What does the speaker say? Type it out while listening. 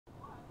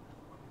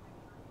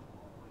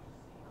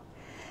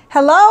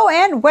Hello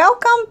and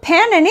welcome,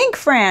 pen and ink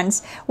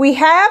friends. We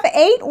have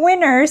 8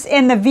 winners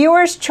in the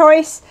Viewer's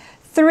Choice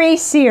 3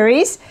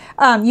 series.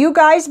 You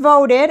guys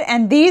voted,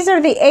 and these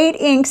are the 8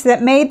 inks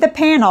that made the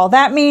panel.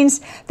 That means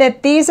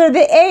that these are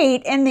the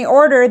 8 in the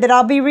order that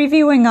I'll be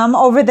reviewing them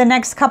over the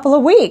next couple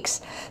of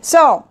weeks.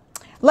 So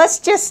let's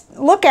just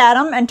look at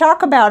them and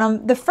talk about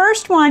them. The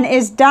first one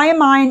is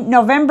Diamine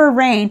November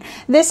Rain.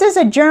 This is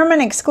a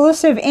German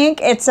exclusive ink.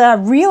 It's a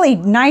really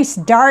nice,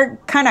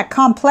 dark, kind of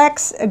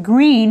complex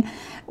green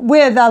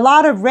with a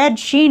lot of red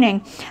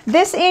sheening.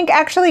 This ink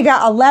actually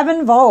got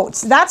 11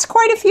 votes. That's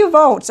quite a few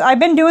votes. I've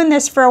been doing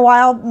this for a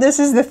while. This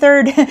is the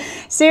 3rd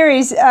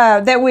series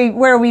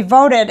where we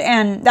voted,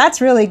 and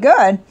that's really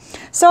good.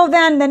 So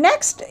then the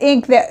next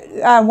ink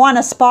that won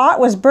a spot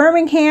was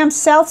Birmingham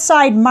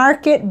Southside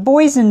Market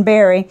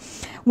Boysenberry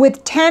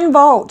with 10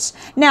 votes.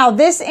 Now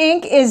this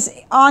ink is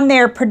on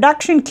their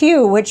production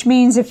queue, which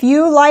means if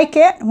you like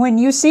it, when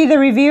you see the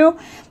review,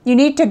 you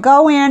need to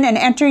go in and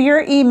enter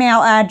your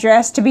email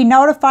address to be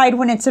notified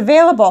when it's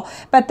available.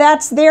 But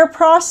that's their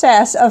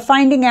process of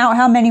finding out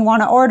how many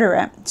want to order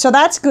it. So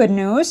that's good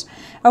news.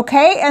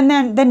 Okay, and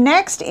then the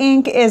next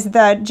ink is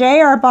the J.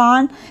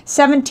 Herbin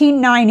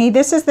 1790.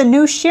 This is the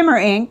new shimmer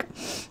ink.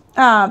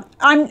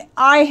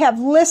 I have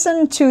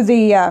listened to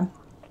the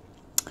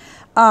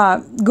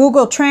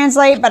Google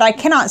Translate, but I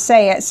cannot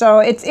say it. So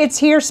it's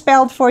here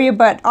spelled for you,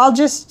 but I'll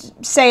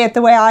just say it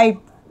the way I,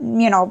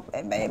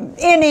 in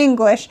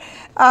English,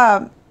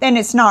 and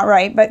it's not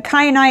right, but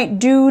Kyanite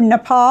du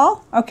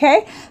Napal,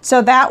 okay?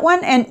 So that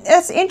one, and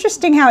it's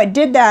interesting how it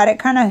did that. It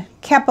kind of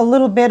kept a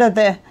little bit of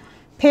the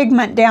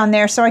pigment down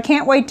there, so I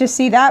can't wait to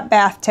see that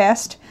bath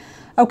test.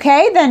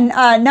 Okay, then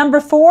number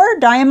 4,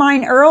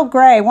 Diamine Earl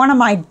Grey, one of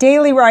my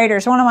daily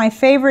writers, one of my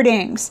favorite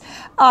inks.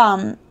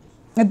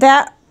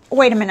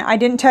 Wait a minute, I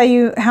didn't tell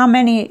you how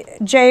many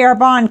J.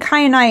 Herbin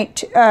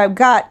Kyanite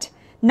got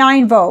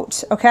 9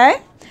 votes,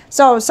 okay?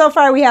 So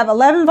far we have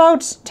 11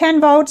 votes, 10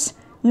 votes,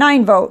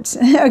 9 votes,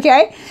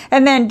 okay?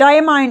 And then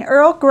Diamine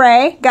Earl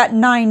Grey got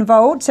 9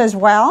 votes as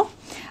well.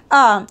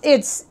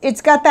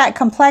 It's got that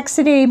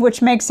complexity,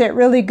 which makes it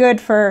really good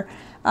for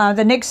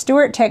the Nick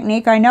Stewart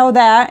technique. I know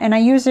that, and I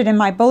use it in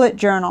my bullet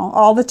journal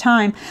all the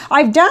time.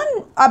 I've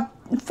done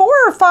 4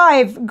 or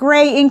 5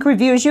 gray ink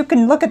reviews. You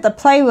can look at the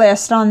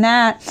playlist on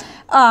that.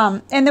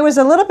 And there was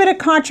a little bit of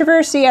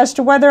controversy as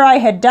to whether I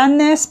had done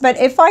this, but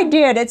if I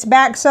did, it's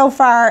back so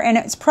far, and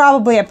it's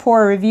probably a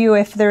poor review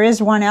if there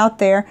is one out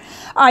there.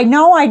 I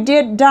know I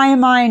did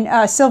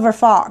Diamine Silver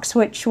Fox,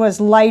 which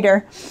was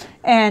lighter,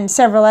 and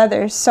several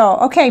others. So,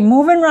 okay,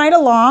 moving right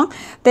along.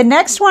 The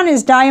next one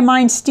is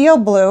Diamine Steel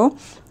Blue,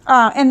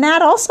 and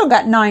that also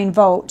got 9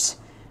 votes.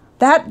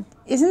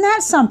 Isn't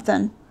that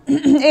something?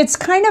 It's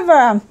kind of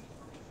a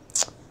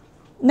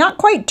not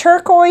quite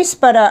turquoise,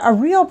 but a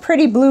real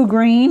pretty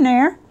blue-green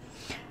there.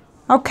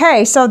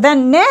 Okay, so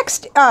then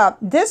next,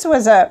 this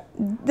was a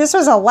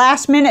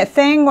last-minute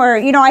thing where,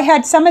 I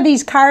had some of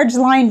these cards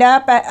lined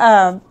up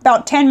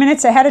about 10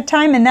 minutes ahead of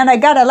time, and then I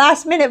got a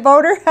last-minute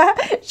voter.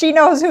 She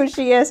knows who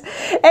she is.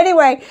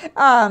 Anyway,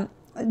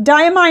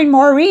 Diamine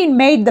Maureen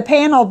made the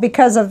panel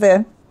because of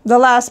the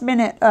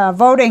last-minute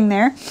voting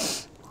there.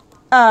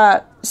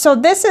 So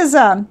this is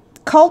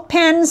Cult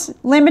Pens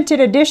Limited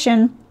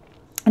Edition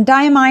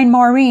Diamine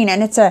Maureen,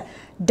 and it's a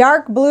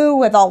dark blue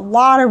with a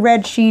lot of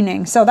red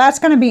sheening. So that's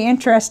going to be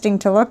interesting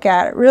to look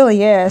at. It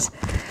really is.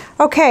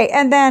 Okay,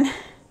 and then,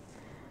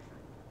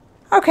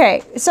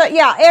 okay, so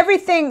yeah,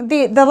 everything,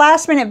 the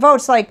last minute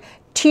votes like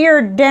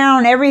tiered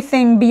down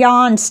everything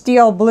beyond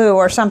steel blue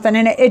or something,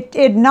 and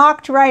it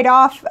knocked right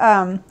off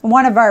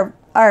one of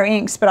our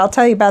inks, but I'll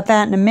tell you about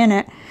that in a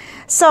minute.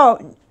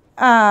 So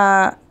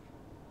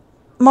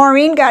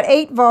Maureen got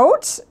 8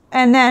 votes,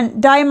 and then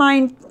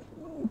Diamine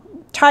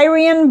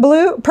Tyrian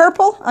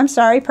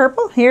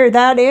purple, here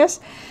that is.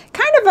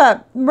 Kind of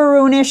a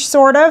maroonish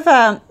sort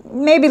of,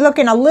 maybe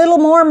looking a little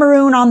more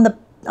maroon on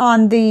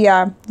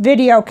the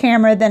video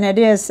camera than it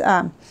is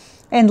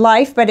in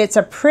life, but it's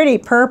a pretty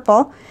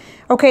purple.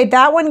 Okay,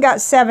 that one got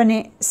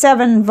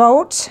 7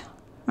 votes,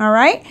 all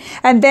right?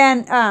 And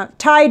then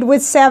tied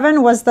with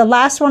 7 was the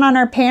last one on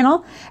our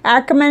panel,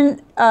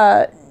 Ackerman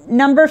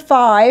number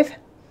 5,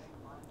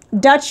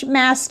 Dutch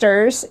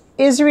Masters,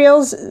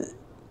 Israel's,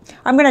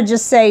 I'm going to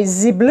just say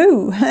the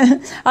blue.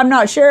 I'm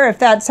not sure if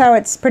that's how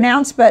it's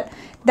pronounced, but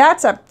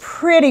that's a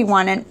pretty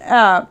one. And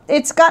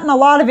it's gotten a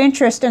lot of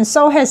interest, and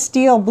so has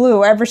steel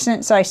blue ever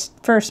since I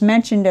first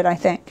mentioned it, I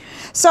think.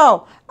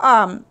 So,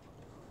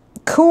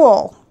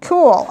 cool.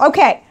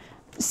 Okay,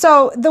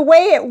 so the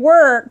way it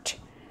worked,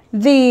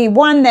 the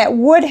one that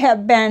would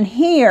have been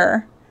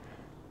here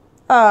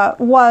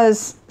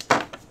was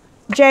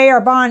J.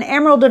 Herbin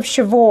Emerald of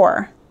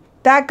Chivor.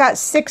 That got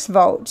 6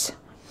 votes.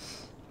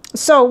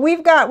 So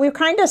we've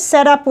kind of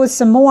set up with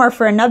some more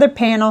for another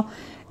panel.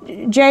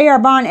 J.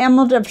 Herbin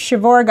Emerald of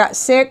Chivor got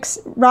 6.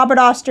 Robert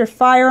Oster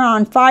Fire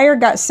on Fire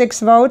got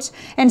 6 votes,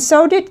 and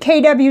so did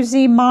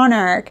KWZ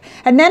Monarch.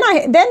 And then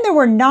there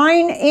were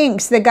 9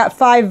 inks that got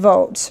 5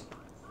 votes.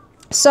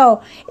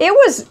 So it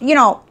was, you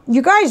know,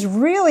 you guys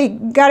really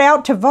got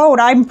out to vote.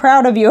 I'm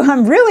proud of you.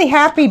 I'm really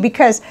happy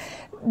because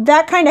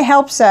that kind of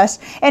helps us,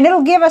 and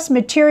it'll give us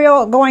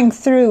material going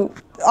through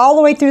all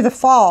the way through the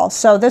fall.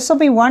 So this will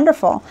be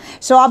wonderful.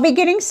 So I'll be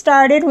getting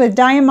started with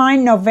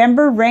Diamine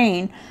November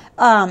Rain.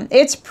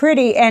 It's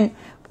pretty, and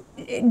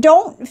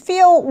don't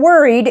feel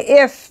worried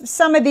if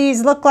some of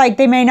these look like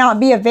they may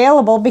not be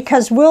available,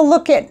 because we'll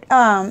look at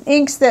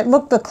inks that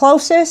look the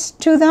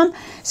closest to them,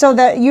 so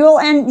that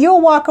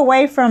you'll walk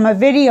away from a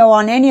video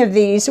on any of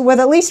these with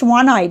at least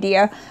one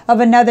idea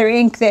of another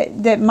ink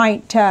that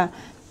might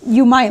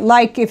you might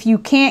like if you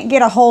can't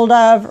get a hold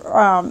of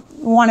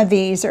one of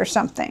these or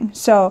something.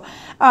 So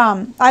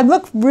I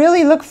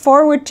really look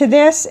forward to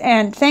this,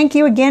 and thank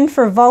you again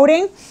for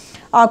voting.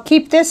 I'll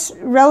keep this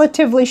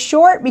relatively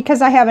short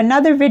because I have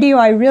another video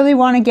I really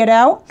want to get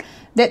out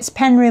that's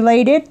pen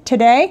related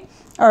today,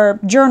 or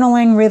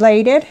journaling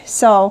related.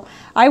 So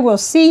I will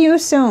see you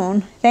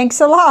soon. Thanks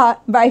a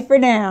lot. Bye for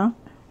now.